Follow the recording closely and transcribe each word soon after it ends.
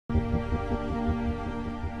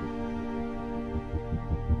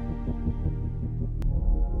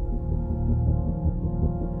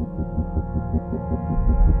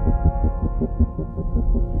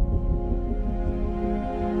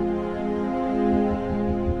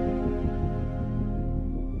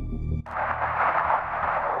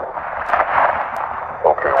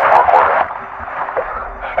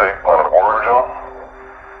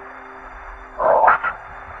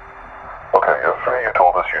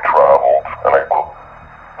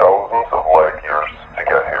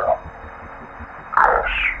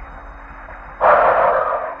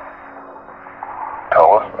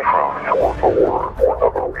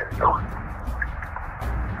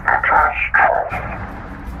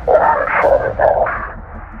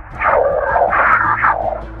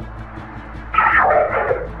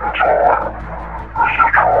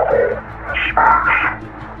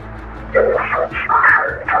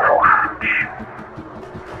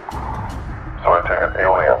So I take it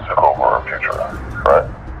aliens took over our future, right?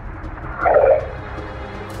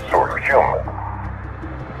 So you're human.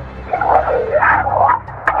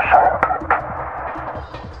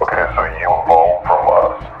 Okay, so you evolved from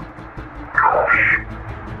us.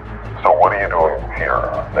 So what are you doing here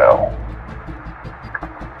now?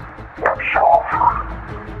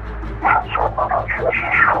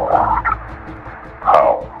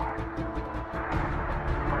 How?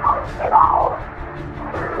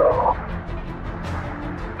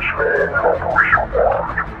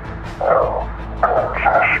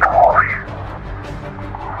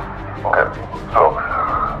 Okay, so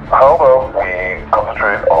how about we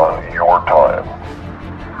concentrate on your time?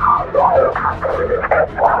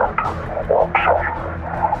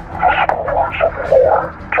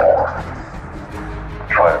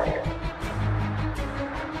 Try me.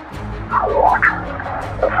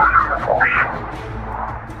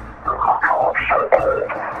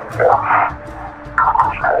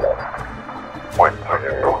 Wait, so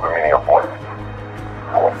you know the meaning of life?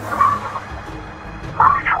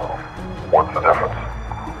 What's the difference?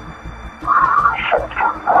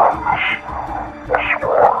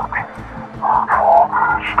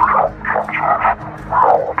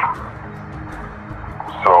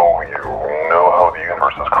 So you know how the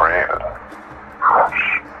universe is created?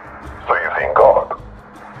 So you've seen God?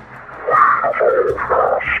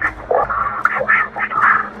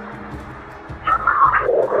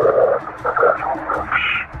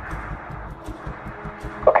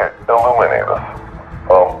 Okay, illuminate us.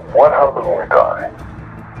 What happens when we die?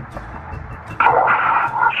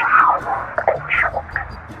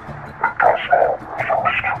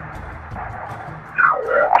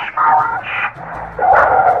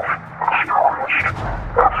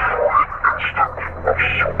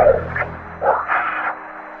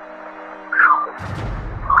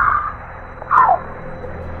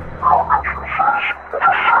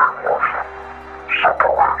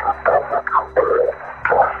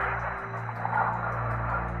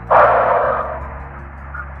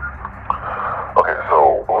 Okay,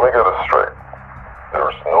 so let me get this straight.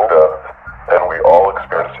 There's no death, and we all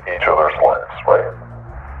experience each other's lives, right?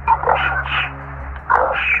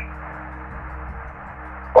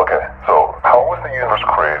 Okay, so how was the universe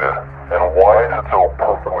created, and why is it so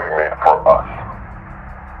perfectly made for us?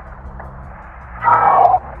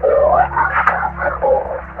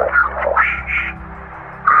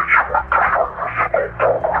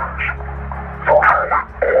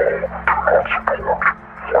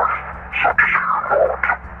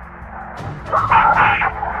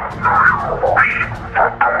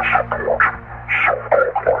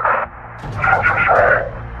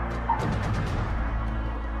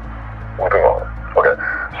 Moving on. Okay,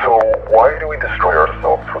 so why do we destroy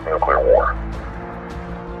ourselves with nuclear war?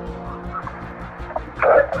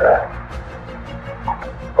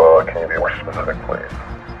 Can you be more specific, please?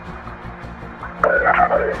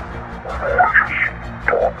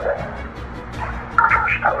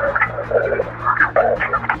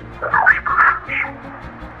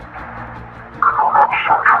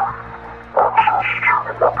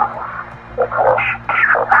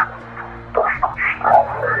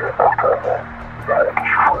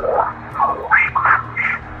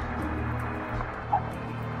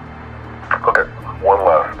 Okay, one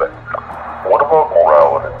last thing. What about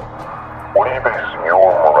morality? What do you base your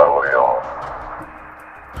morality on?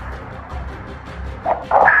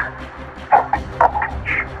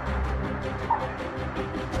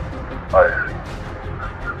 I see.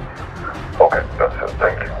 Okay, that's it.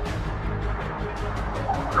 Thank you.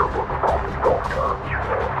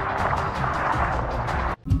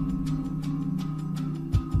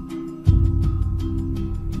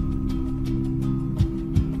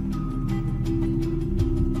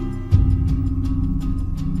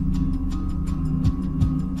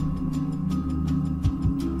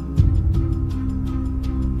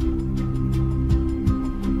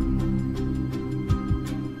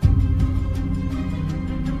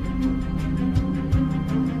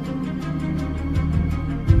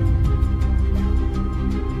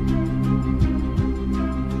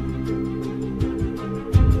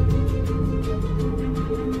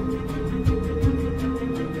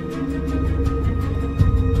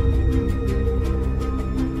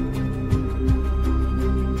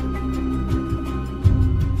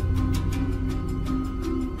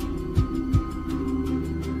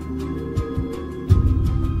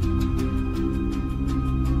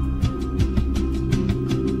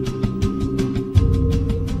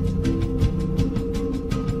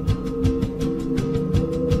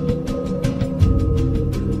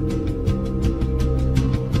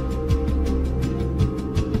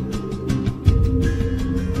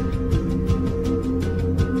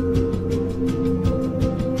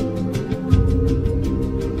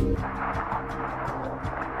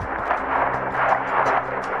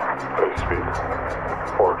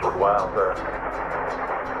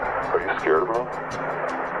 Are you scared of me?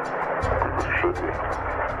 Because you should be.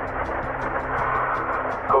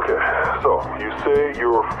 Okay, so you say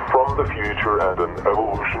you're from the future and an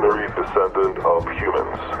evolutionary descendant of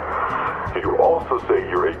humans. And you also say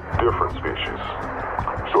you're a different species.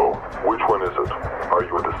 So, which one is it? Are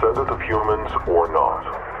you a descendant of humans or not?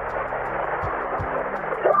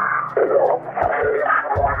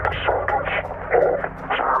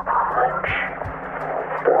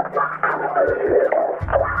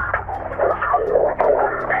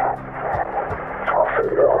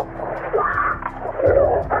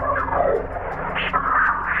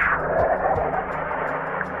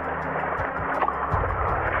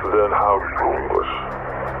 Then how do you know English?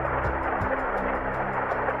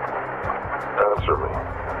 Answer me.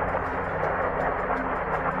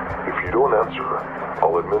 If you don't answer,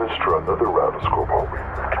 I'll administer another round of scopolamine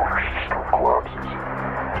until your system collapses.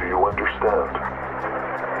 Do you understand?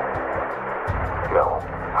 Now,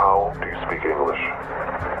 how do you speak English?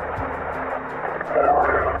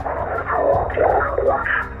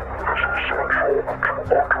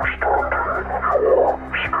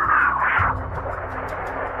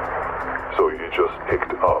 So you just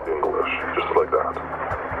picked up English, just like that.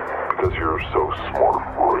 Because you're so smart,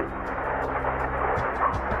 right?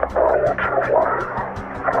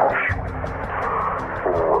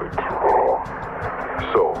 Right.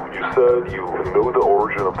 So, you said you know the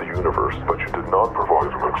origin of the universe, but you did not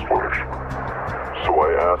provide an explanation. So I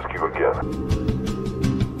ask you again.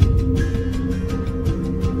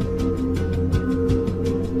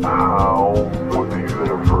 How was the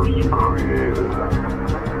universe created?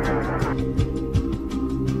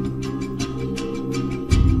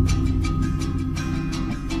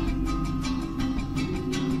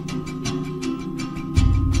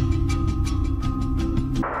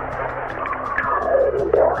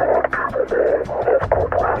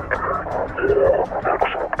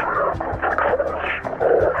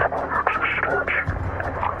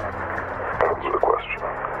 Answer the question.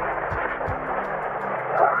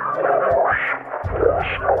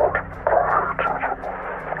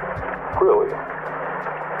 Really?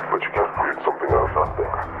 But you can't create something out of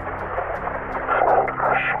nothing.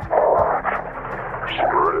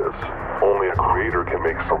 Sure it is. Only a creator can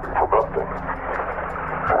make something from nothing.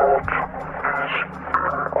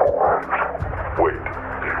 Wait,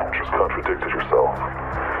 you just contradicted yourself.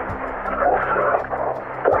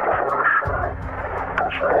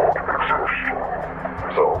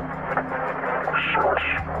 So?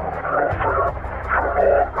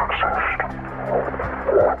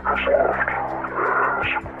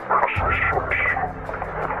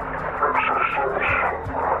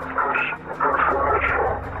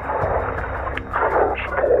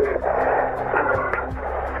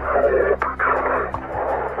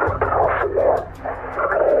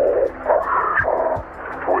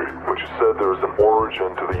 Wait, but you said there's an origin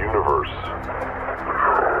to the universe.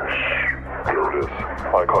 There it is.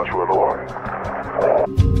 I caught you in a lie.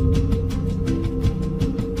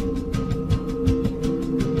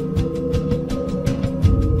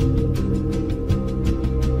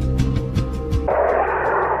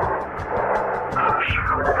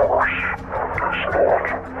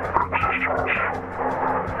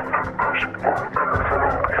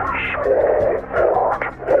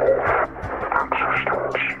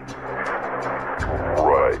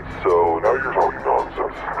 Right, so now you're talking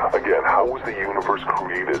nonsense. Again, how was the universe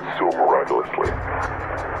created so miraculously?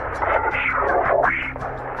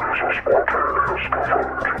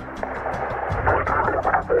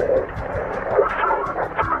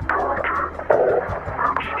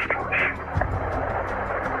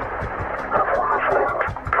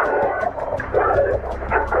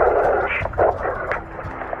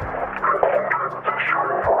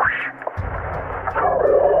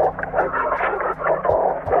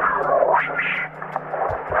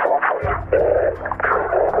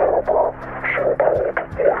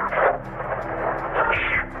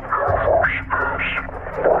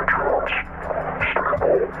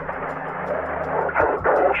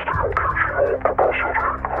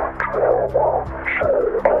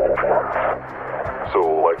 So,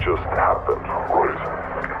 like just happened, right?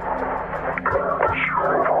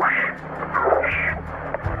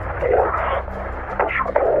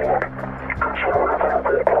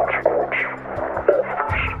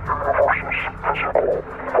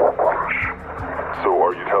 So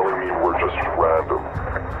are you telling me we're just random?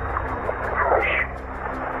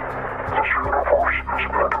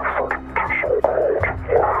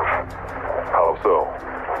 How so?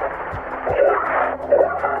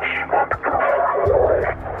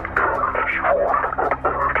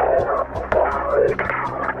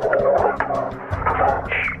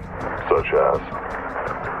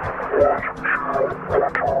 So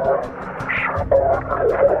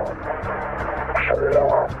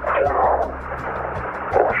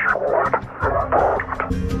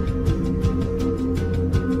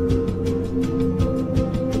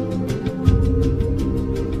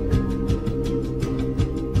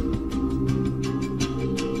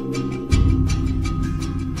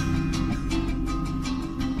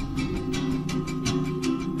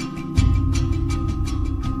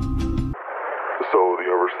the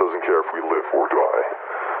universe doesn't care if we live or die.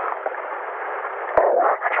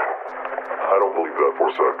 I don't believe that for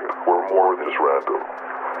a second. We're more than just random.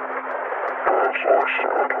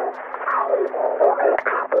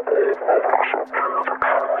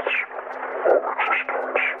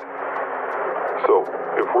 So,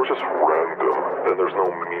 if we're just random, then there's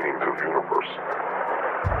no meaning to the universe.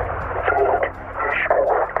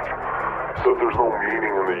 So if there's no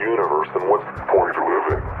meaning in the universe, then what's the point of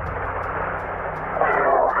living?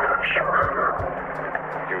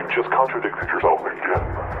 You just contradicted yourself again.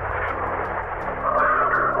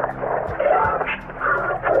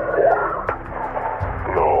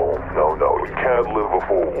 No. You can't live a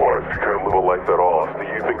full life. You can't live a life at all. Do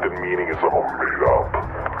you think that meaning is all made up?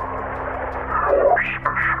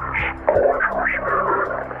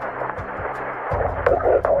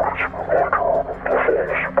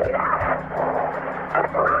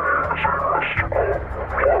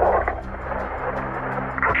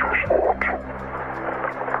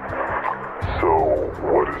 So,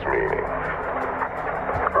 what is meaning?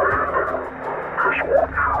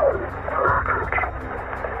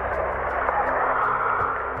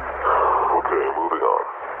 Okay, moving on.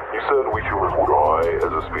 You said we humans would die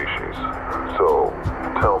as a species. So,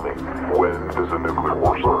 tell me, when does the nuclear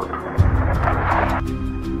war start?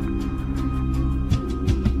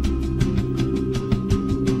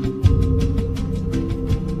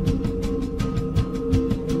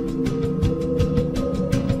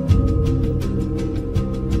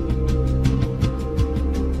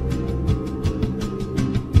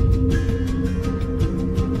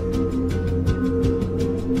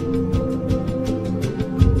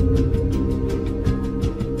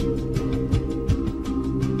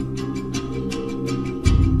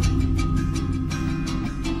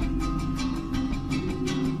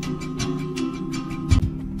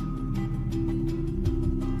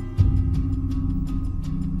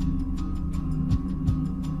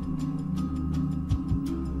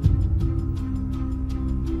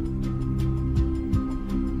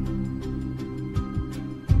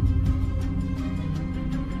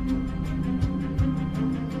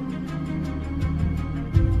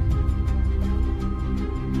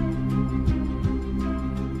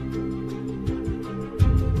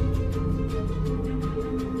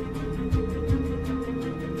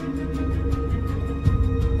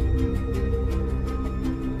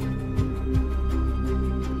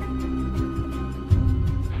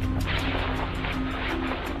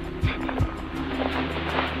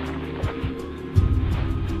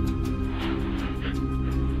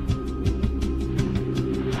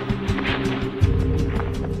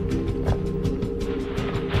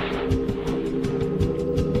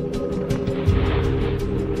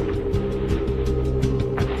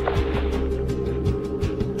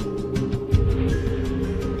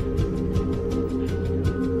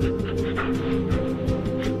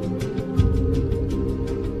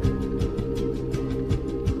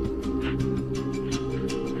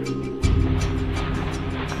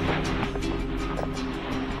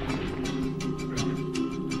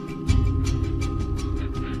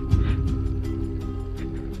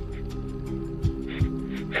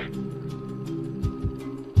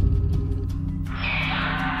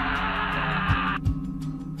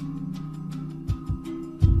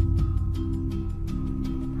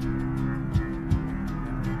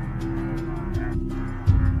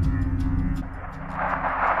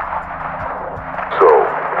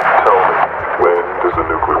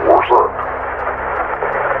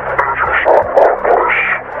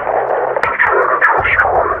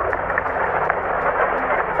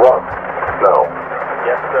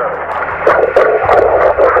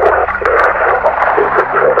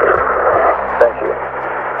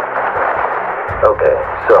 Okay,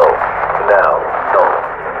 so now,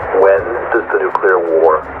 when does the nuclear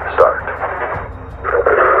war start?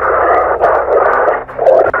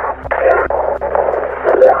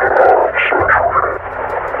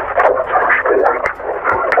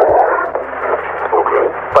 Okay,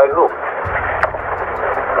 by whom?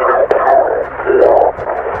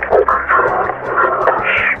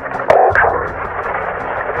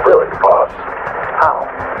 Really, boss? How?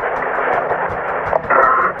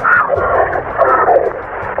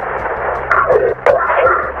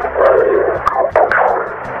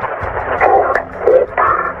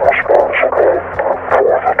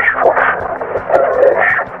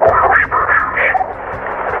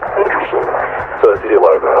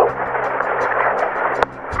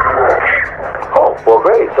 Well,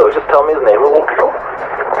 great. So just tell me his name and we'll go.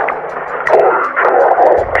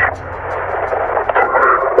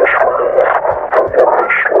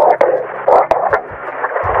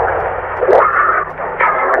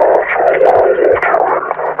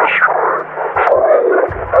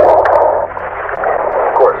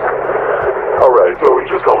 Of course. All right, so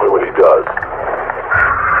just tell me what he does.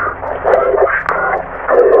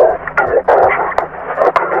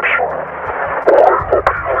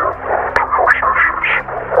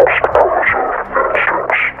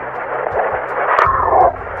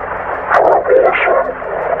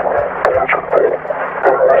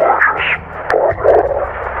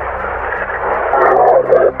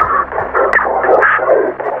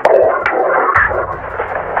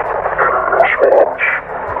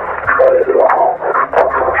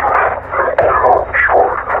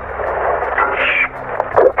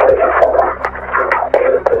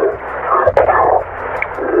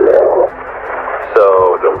 So,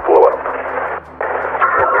 don't blow up.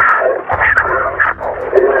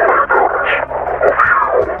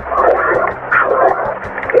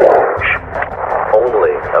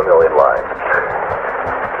 Only a million lives.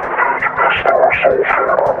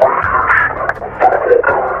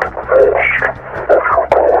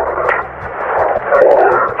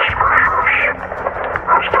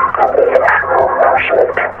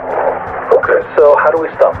 Okay, so how do we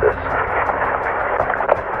stop this?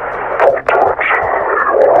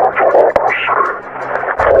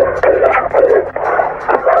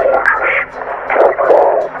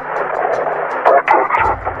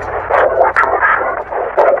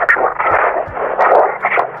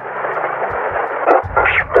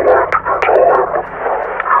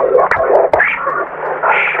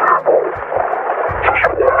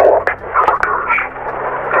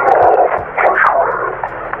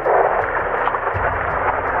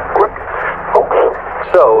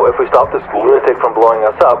 So, if we stop this lunatic from blowing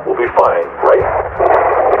us up, we'll be fine, right?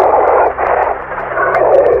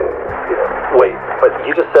 Wait, but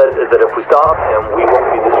you just said that if we stop him, we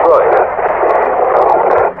won't be destroyed.